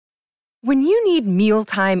When you need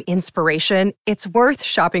mealtime inspiration, it's worth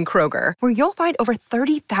shopping Kroger, where you'll find over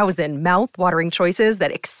 30,000 mouth-watering choices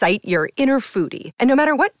that excite your inner foodie. And no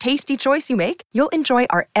matter what tasty choice you make, you'll enjoy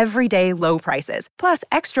our everyday low prices, plus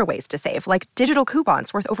extra ways to save, like digital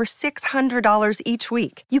coupons worth over $600 each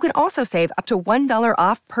week. You can also save up to $1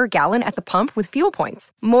 off per gallon at the pump with fuel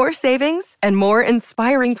points. More savings and more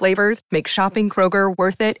inspiring flavors make shopping Kroger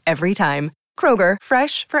worth it every time. Kroger,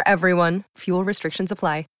 fresh for everyone. Fuel restrictions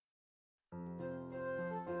apply.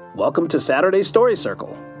 Welcome to Saturday Story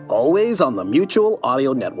Circle, always on the Mutual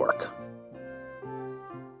Audio Network.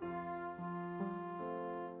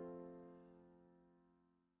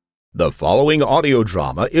 The following audio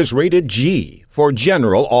drama is rated G for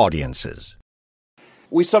general audiences.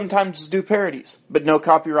 We sometimes do parodies, but no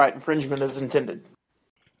copyright infringement is intended.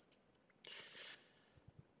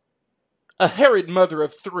 A harried mother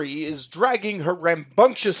of three is dragging her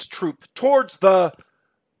rambunctious troop towards the...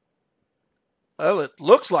 Well, it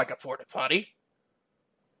looks like a Port-o-Potty.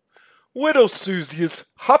 Widow Susie is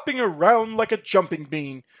hopping around like a jumping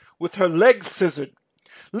bean, with her legs scissored.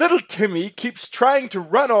 Little Timmy keeps trying to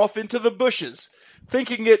run off into the bushes,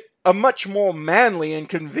 thinking it a much more manly and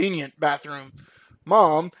convenient bathroom.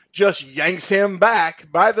 Mom just yanks him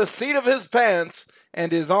back by the seat of his pants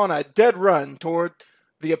and is on a dead run toward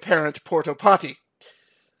the apparent Port-o-Potty,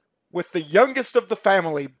 with the youngest of the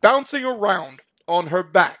family bouncing around on her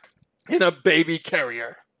back in a baby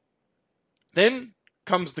carrier. Then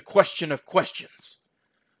comes the question of questions.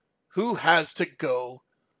 Who has to go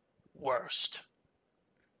worst?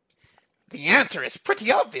 The answer is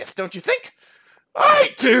pretty obvious, don't you think? I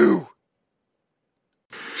do!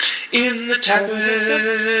 In the taverns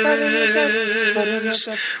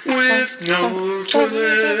with no toilet.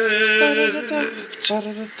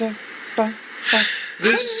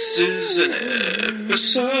 This is an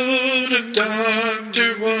episode of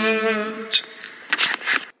Dr. What?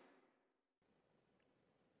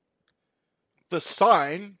 The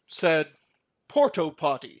sign said,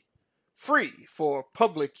 Port-o-Potty, free for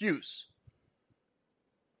public use.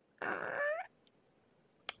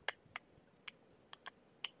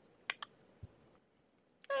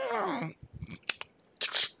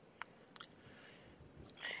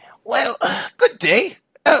 Well, good day.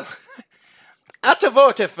 Oh, out of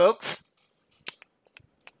order, folks.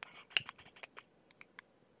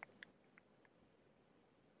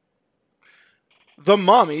 The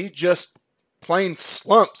mommy just plain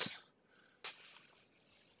slumps.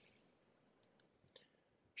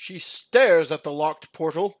 She stares at the locked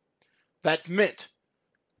portal that meant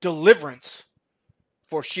deliverance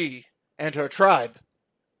for she and her tribe.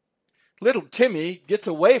 Little Timmy gets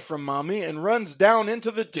away from Mommy and runs down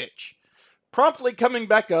into the ditch, promptly coming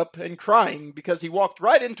back up and crying because he walked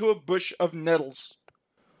right into a bush of nettles.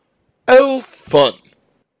 Oh, fun.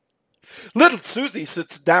 Little Susie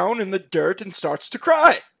sits down in the dirt and starts to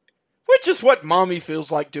cry, which is what Mommy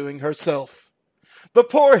feels like doing herself. The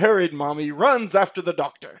poor harried Mommy runs after the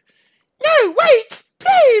doctor. No, wait!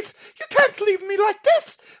 Please! You can't leave me like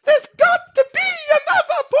this! There's got to be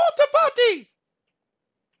another Port-o-Potty!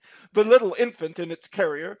 The little infant in its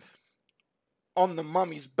carrier on the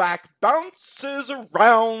mummy's back bounces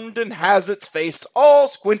around and has its face all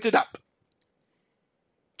squinted up.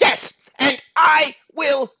 Yes, and I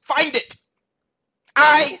will find it.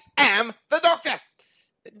 I am the doctor.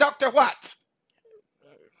 Dr. What?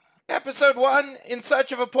 Episode 1, In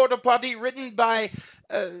Search of a Port-o-Potty, written by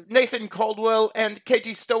Nathan Caldwell and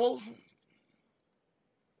Katie Stowell.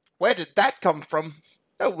 Where did that come from?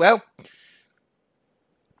 Oh, well.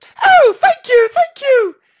 Oh, thank you, thank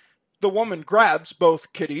you! The woman grabs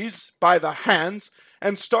both kitties by the hands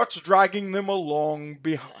and starts dragging them along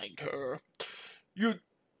behind her. You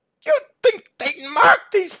think they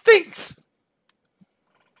mark these things?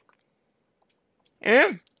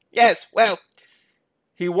 Yes, well.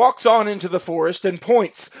 He walks on into the forest and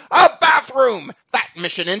points. A bathroom! That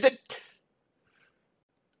mission ended.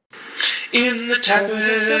 In the taverns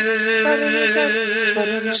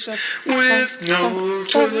with no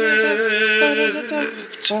toilet.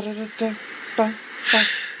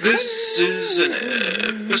 This is an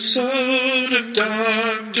episode of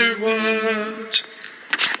Dr. What?